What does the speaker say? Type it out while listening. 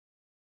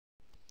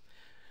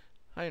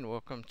Hi and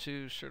welcome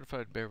to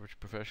Certified Beverage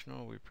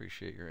Professional. We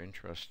appreciate your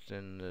interest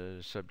in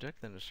the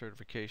subject and the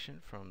certification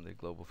from the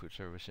Global Food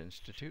Service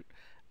Institute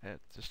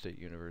at the State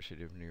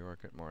University of New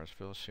York at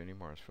Morrisville, SUNY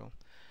Morrisville.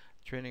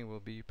 Training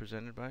will be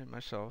presented by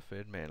myself,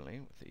 Ed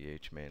Manley, with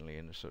E.H. Manley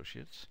and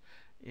Associates,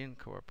 in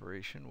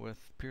cooperation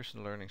with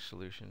Pearson Learning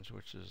Solutions,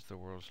 which is the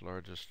world's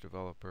largest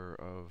developer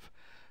of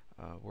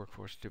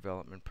workforce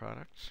development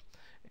products.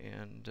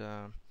 And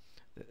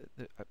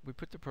we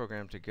put the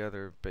program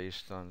together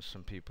based on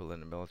some people in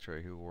the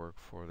military who work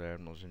for the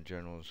admirals and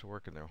generals who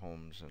work in their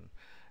homes and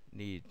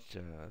need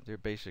their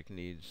basic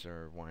needs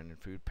are wine and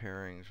food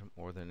pairings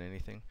more than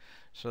anything.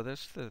 So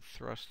that's the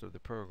thrust of the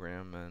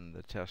program, and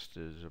the test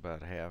is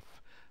about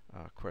half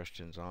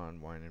questions on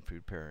wine and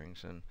food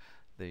pairings, and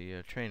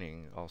the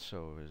training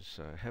also is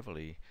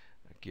heavily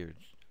geared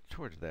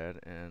towards that.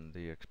 And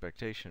the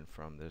expectation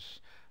from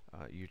this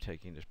you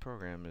taking this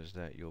program is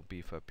that you'll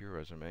beef up your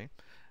resume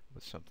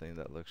with something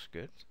that looks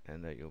good,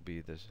 and that you'll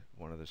be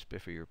one of the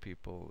spiffier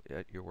people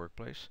at your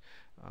workplace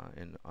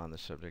on the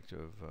subject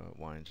of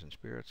wines and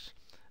spirits.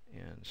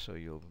 And so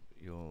you'll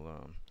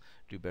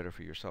do better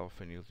for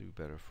yourself, and you'll do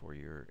better for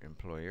your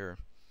employer.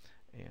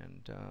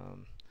 And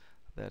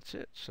that's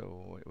it.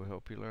 So we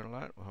hope you learn a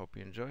lot. We hope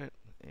you enjoy it,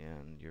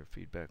 and your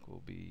feedback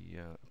will be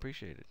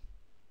appreciated.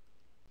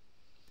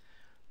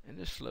 And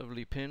this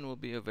lovely pin will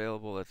be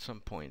available at some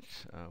point.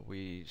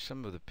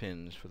 Some of the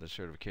pins for the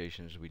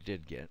certifications we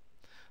did get,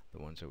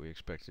 the ones that we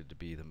expected to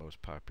be the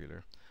most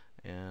popular,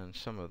 and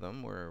some of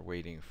them we're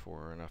waiting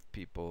for enough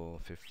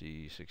people,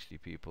 50, 60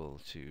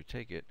 people, to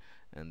take it,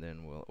 and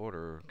then we'll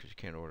order, because you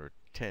can't order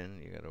 10,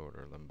 you got to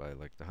order them by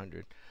like the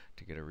 100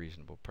 to get a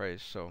reasonable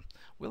price. So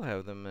we'll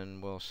have them,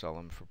 and we'll sell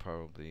them for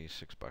probably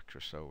 $6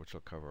 or so, which will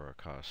cover our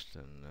cost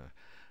and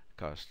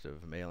cost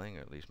of mailing,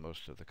 or at least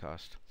most of the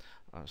cost.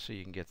 So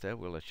you can get that.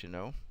 We'll let you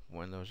know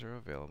when those are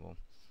available.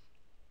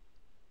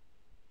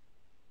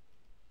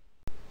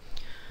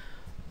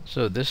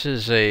 So this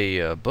is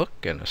a book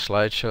and a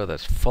slideshow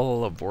that's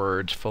full of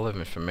words, full of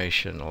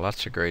information,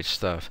 lots of great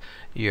stuff.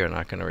 You're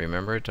not going to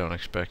remember it. Don't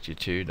expect you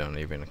to. Don't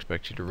even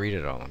expect you to read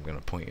it all. I'm going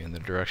to point you in the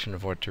direction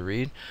of what to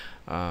read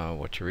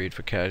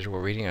for casual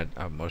reading.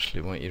 I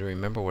mostly want you to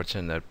remember what's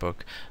in that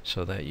book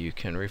so that you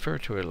can refer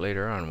to it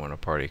later on when a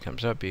party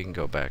comes up. You can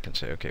go back and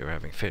say, okay, we're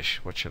having fish.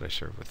 What should I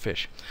serve with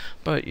fish?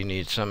 But you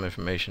need some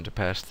information to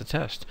pass the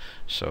test.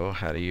 So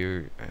how do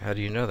you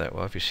know that?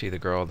 Well, if you see the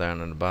girl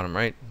down in the bottom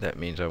right, that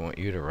means I want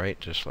you to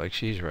write just like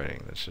she's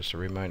writing. That's just a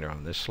reminder.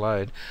 On this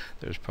slide,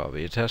 there's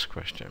probably a test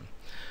question.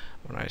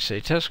 When I say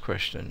test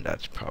question,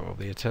 that's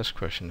probably a test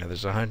question. Now,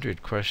 there's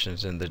 100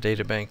 questions in the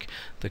data bank.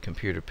 The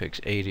computer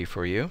picks 80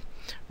 for you,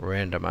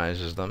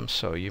 randomizes them,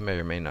 so you may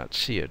or may not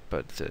see it,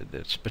 but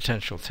it's a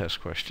potential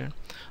test question.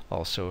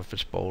 Also, if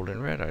it's bold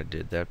and red, I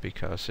did that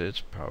because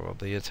it's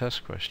probably a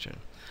test question.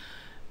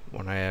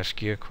 When I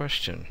ask you a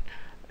question,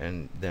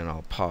 and then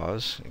I'll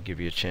pause and give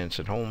you a chance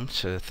at home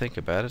to think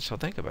about it, so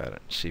think about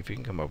it. See if you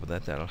can come up with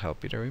that. That'll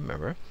help you to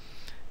remember.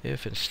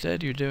 If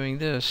instead you're doing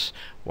this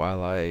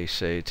while I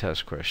say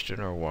test question,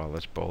 or while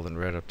it's bold and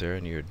red up there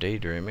and you're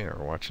daydreaming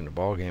or watching the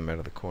ball game out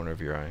of the corner of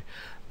your eye,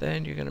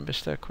 then you're going to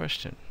miss that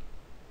question.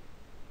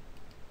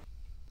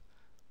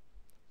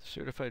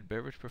 Certified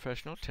Beverage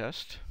Professional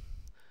test.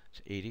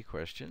 It's 80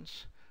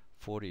 questions,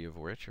 40 of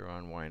which are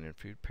on wine and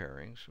food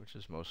pairings, which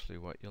is mostly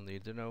what you'll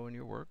need to know in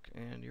your work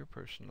and your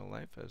personal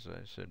life, as I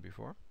said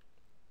before.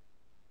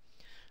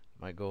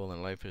 My goal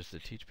in life is to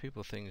teach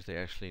people things they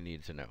actually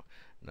need to know,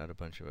 not a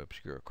bunch of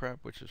obscure crap,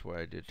 which is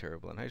why I did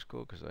terrible in high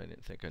school, because I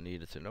didn't think I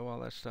needed to know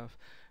all that stuff.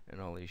 And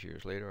all these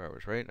years later, I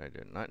was right. I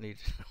did not need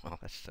to know all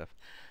that stuff.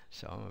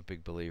 So I'm a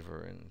big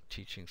believer in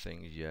teaching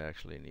things you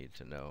actually need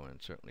to know,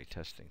 and certainly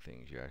testing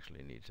things you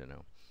actually need to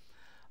know.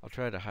 I'll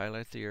try to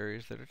highlight the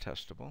areas that are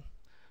testable,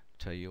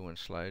 tell you when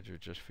slides are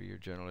just for your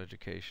general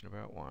education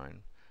about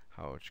wine,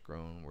 how it's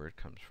grown, where it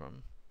comes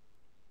from.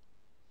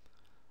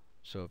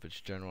 So if it's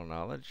general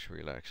knowledge,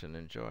 relax and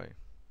enjoy.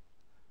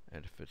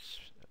 And if it's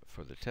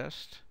for the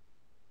test,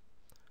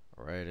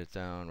 write it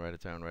down, write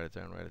it down, write it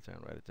down, write it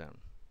down, write it down.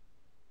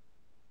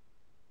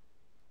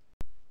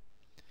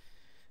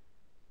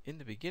 In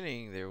the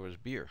beginning, there was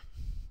beer.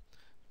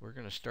 We're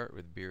going to start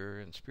with beer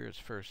and spirits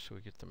first, so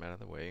we get them out of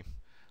the way.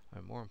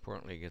 And more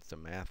importantly, get the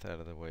math out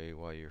of the way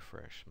while you're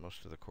fresh.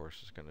 Most of the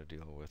course is going to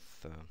deal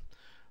with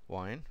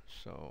wine,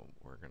 so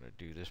we're going to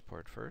do this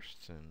part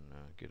first and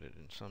get it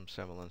in some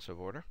semblance of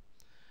order.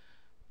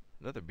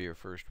 Another beer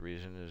first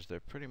reason is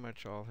that pretty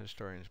much all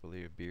historians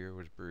believe beer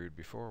was brewed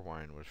before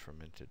wine was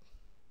fermented.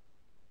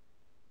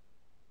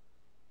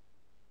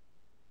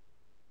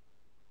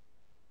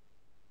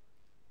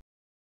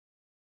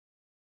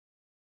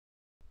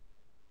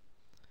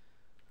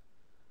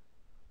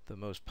 The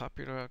most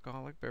popular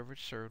alcoholic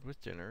beverage served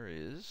with dinner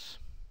is,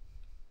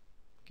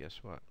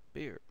 guess what?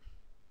 Beer.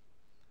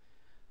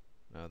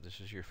 Now this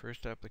is your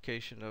first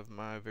application of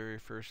my very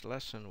first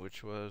lesson,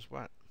 which was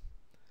what?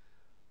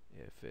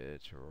 If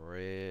it's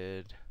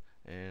red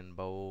and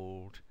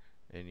bold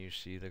and you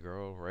see the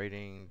girl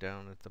writing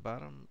down at the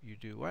bottom, you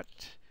do what?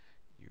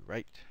 You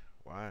write.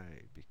 Why?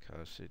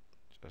 Because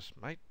it's this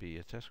might be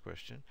a test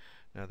question.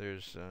 Now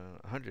there's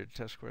 100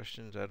 test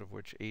questions, out of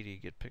which 80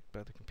 get picked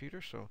by the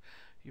computer, so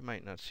you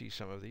might not see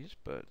some of these,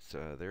 but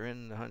they're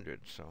in the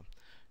 100. So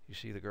you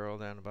see the girl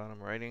down the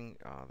bottom writing,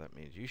 that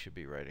means you should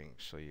be writing,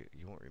 so you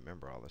won't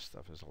remember all this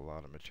stuff. There's a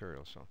lot of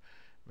material, so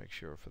make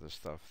sure for the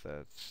stuff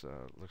that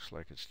looks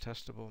like it's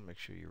testable, make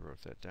sure you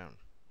wrote that down.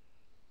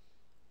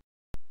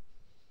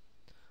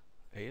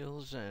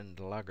 Ales and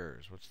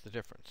lagers, what's the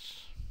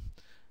difference?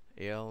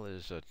 Ale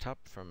is a top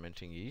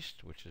fermenting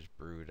yeast, which is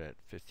brewed at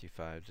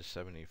 55 to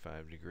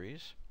 75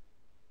 degrees.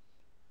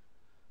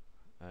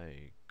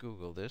 I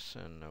googled this,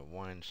 and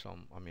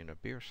a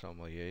beer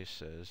sommelier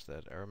says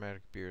that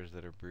aromatic beers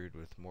that are brewed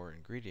with more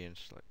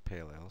ingredients, like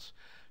pale ales,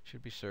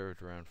 should be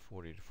served around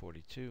 40 to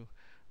 42,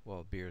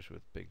 while beers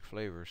with big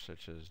flavors,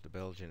 such as the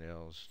Belgian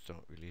ales,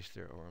 don't release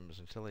their aromas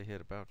until they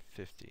hit about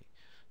 50.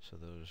 So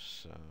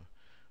those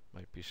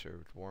might be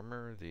served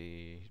warmer.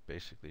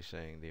 Basically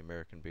saying the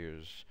American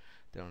beers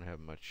don't have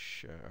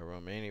much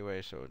aroma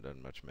anyway, so it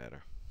doesn't much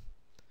matter.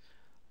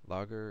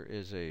 Lager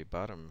is a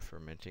bottom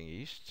fermenting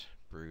yeast,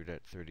 brewed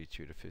at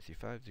 32 to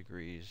 55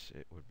 degrees.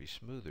 It would be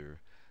smoother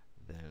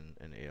than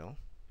an ale.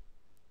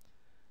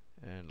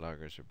 And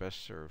lagers are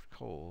best served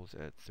cold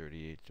at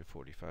 38 to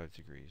 45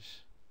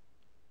 degrees.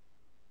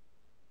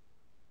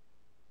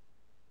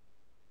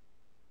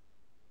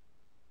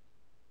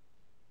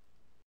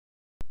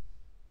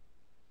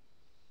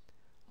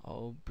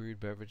 All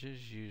brewed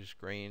beverages use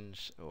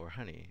grains or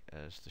honey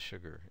as the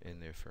sugar in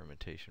their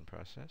fermentation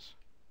process,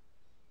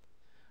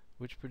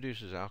 which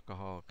produces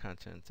alcohol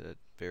content that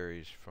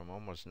varies from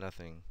almost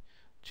nothing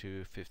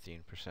to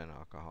 15%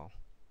 alcohol.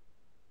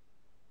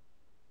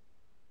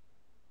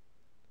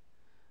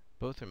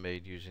 Both are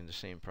made using the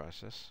same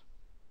process.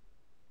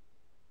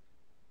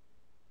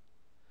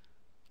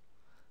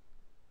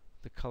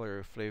 The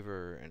color,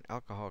 flavor, and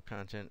alcohol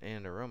content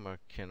and aroma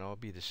can all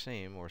be the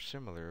same or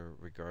similar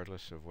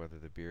regardless of whether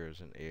the beer is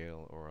an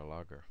ale or a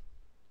lager.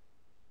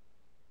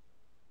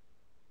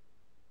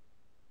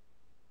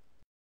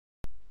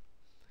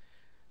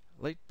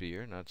 Light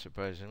beer, not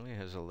surprisingly,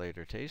 has a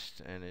lighter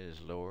taste and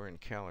is lower in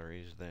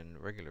calories than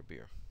regular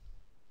beer.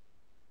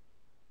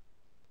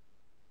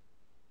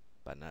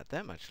 But not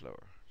that much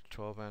lower.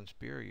 12-ounce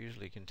beer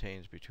usually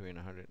contains between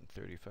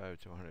 135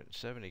 to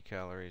 170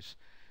 calories,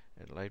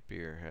 and light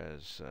beer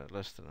has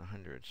less than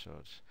 100, so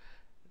it's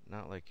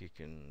not like you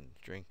can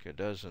drink a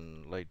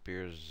dozen light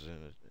beers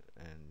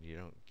and you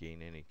don't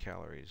gain any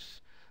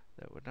calories.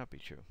 That would not be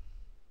true.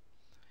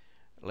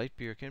 Light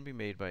beer can be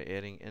made by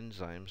adding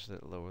enzymes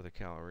that lower the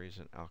calories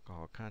and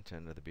alcohol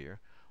content of the beer,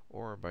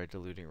 or by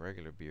diluting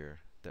regular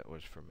beer that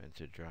was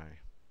fermented dry.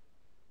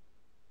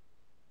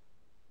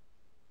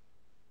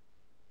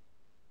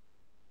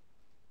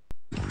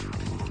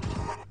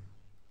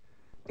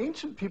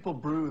 Ancient people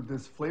brewed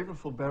this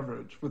flavorful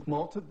beverage with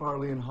malted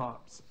barley and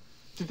hops.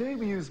 Today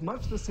we use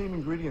much the same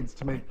ingredients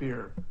to make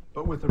beer,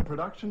 but with a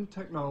production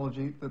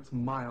technology that's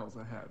miles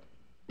ahead.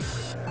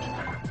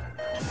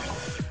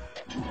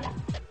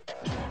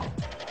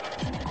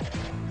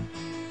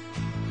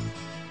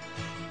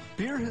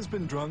 Beer has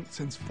been drunk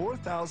since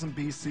 4000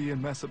 BC in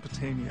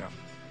Mesopotamia.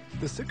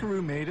 The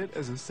Sicaru made it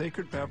as a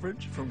sacred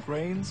beverage from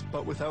grains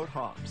but without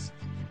hops.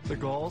 The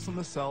Gauls and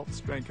the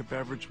Celts drank a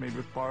beverage made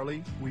with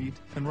barley, wheat,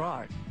 and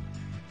rye.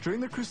 During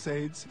the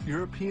Crusades,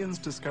 Europeans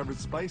discovered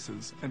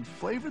spices and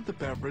flavored the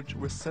beverage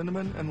with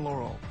cinnamon and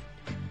laurel.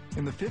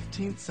 In the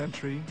 15th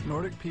century,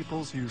 Nordic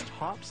peoples used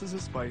hops as a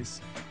spice,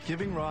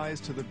 giving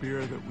rise to the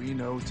beer that we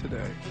know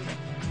today.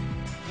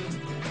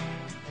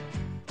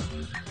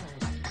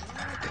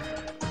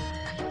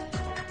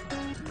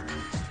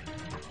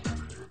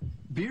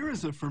 Beer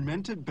is a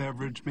fermented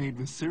beverage made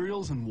with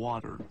cereals and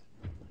water.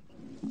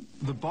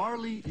 The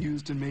barley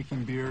used in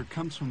making beer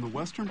comes from the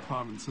western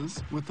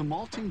provinces, with the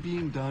malting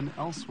being done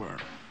elsewhere.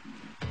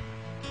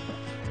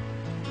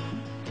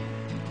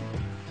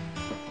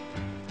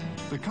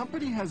 The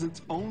company has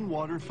its own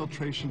water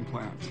filtration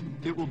plant.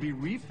 It will be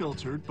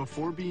refiltered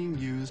before being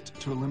used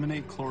to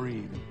eliminate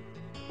chlorine.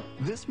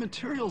 This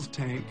materials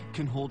tank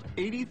can hold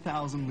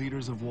 80,000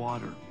 liters of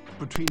water.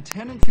 Between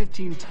 10 and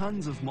 15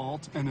 tons of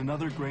malt and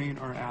another grain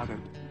are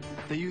added.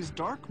 They use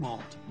dark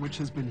malt, which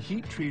has been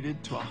heat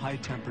treated to a high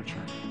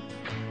temperature.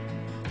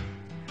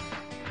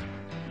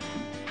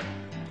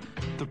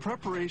 The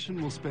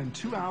preparation will spend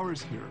 2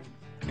 hours here.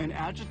 An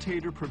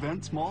agitator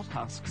prevents malt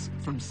husks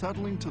from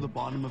settling to the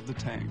bottom of the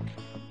tank.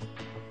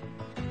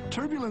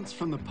 Turbulence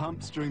from the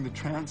pumps during the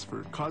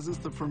transfer causes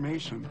the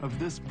formation of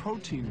this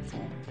protein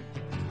foam.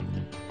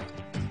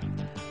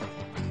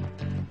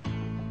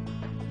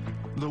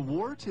 The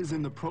wort is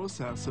in the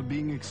process of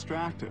being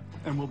extracted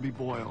and will be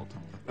boiled.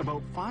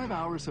 About 5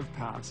 hours have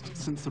passed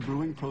since the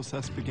brewing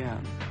process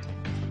began.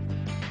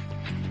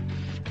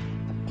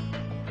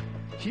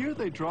 Here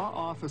they draw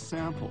off a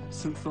sample,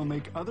 since they'll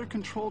make other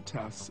control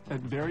tests at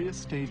various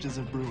stages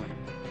of brewing.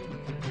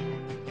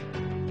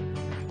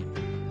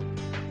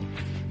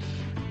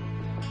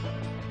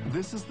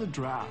 This is the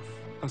draff,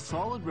 a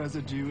solid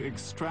residue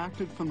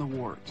extracted from the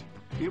wort.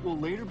 It will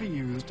later be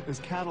used as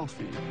cattle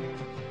feed.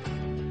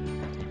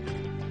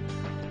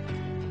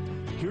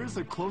 Here's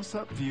a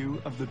close-up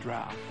view of the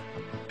draft.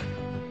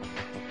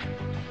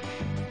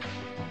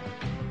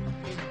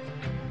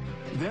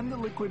 Then the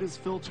liquid is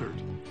filtered.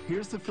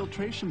 Here's the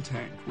filtration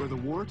tank where the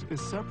wort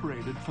is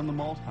separated from the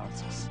malt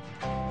husks.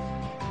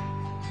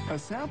 A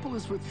sample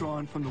is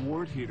withdrawn from the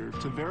wort heater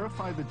to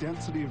verify the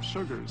density of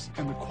sugars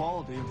and the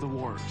quality of the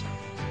wort.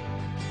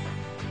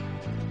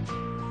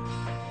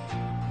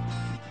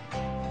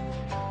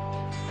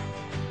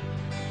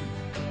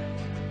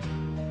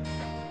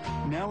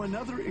 Now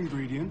another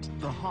ingredient,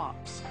 the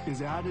hops,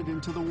 is added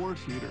into the wort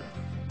heater.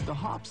 The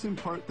hops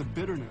impart the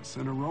bitterness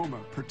and aroma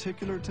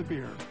particular to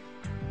beer.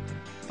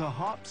 The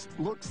hops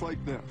looks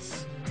like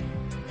this.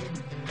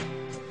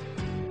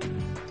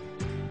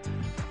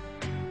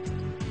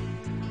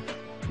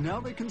 Now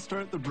they can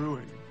start the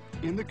brewing.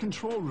 In the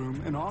control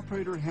room, an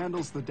operator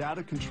handles the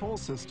data control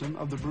system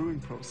of the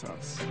brewing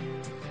process.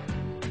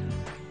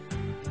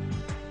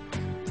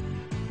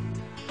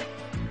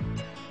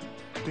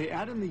 They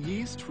add in the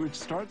yeast, which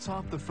starts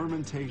off the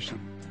fermentation,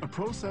 a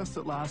process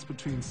that lasts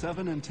between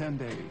 7 and 10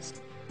 days.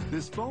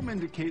 This foam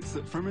indicates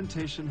that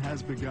fermentation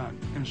has begun,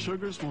 and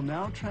sugars will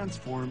now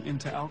transform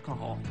into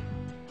alcohol.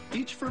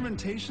 Each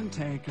fermentation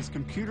tank is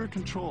computer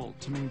controlled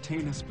to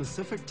maintain a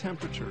specific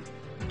temperature.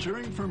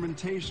 During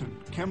fermentation,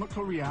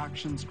 chemical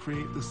reactions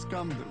create the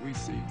scum that we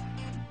see.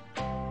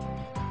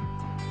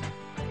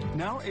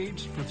 Now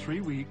aged for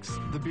 3 weeks,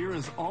 the beer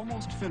is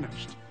almost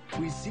finished.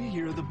 We see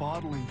here the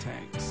bottling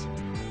tanks.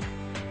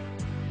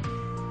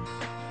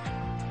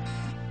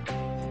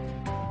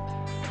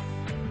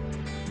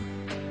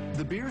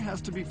 The beer has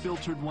to be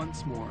filtered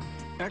once more.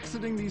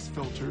 Exiting these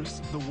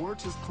filters, the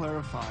wort is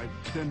clarified,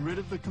 then rid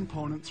of the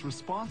components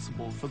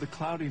responsible for the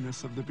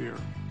cloudiness of the beer.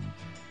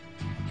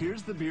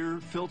 Here's the beer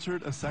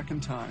filtered a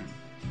second time,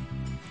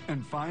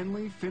 and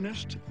finally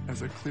finished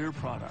as a clear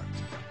product.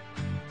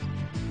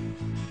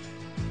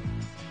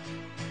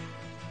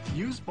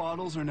 Used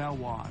bottles are now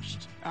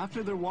washed.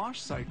 After their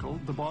wash cycle,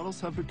 the bottles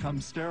have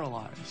become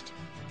sterilized.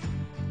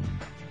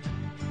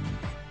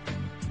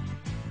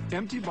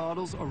 Empty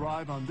bottles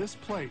arrive on this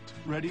plate,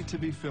 ready to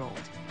be filled.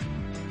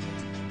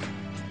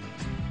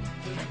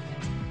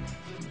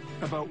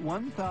 About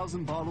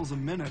 1,000 bottles a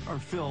minute are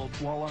filled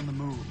while on the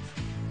move.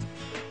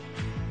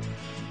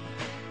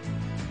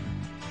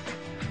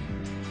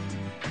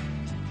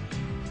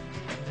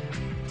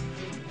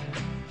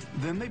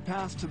 Then they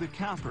pass to the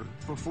capper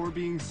before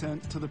being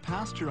sent to the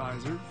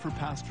pasteurizer for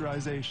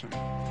pasteurization.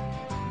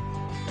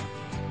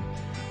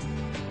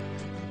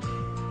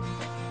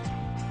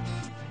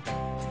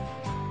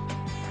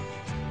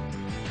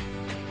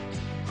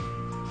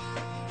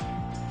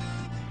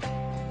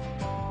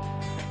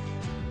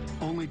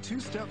 Only 2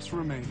 steps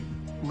remain.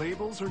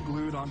 Labels are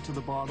glued onto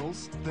the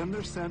bottles, then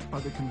they're sent by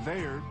the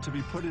conveyor to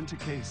be put into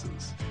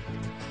cases.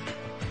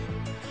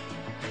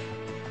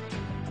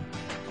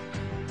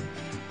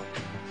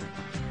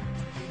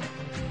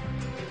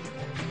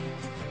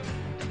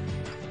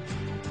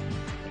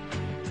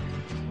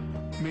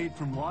 Made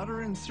from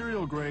water and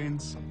cereal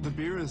grains, the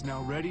beer is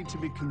now ready to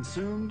be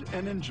consumed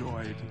and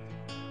enjoyed.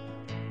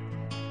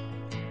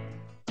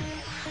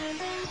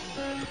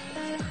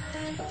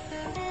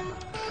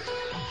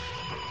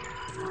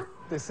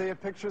 They say a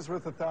picture's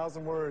worth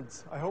 1,000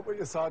 words. I hope what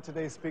you saw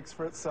today speaks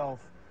for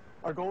itself.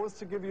 Our goal is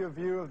to give you a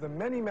view of the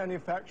many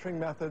manufacturing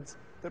methods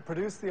that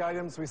produce the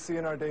items we see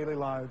in our daily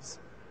lives.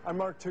 I'm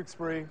Mark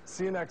Tewksbury.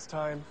 See you next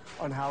time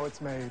on How It's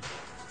Made.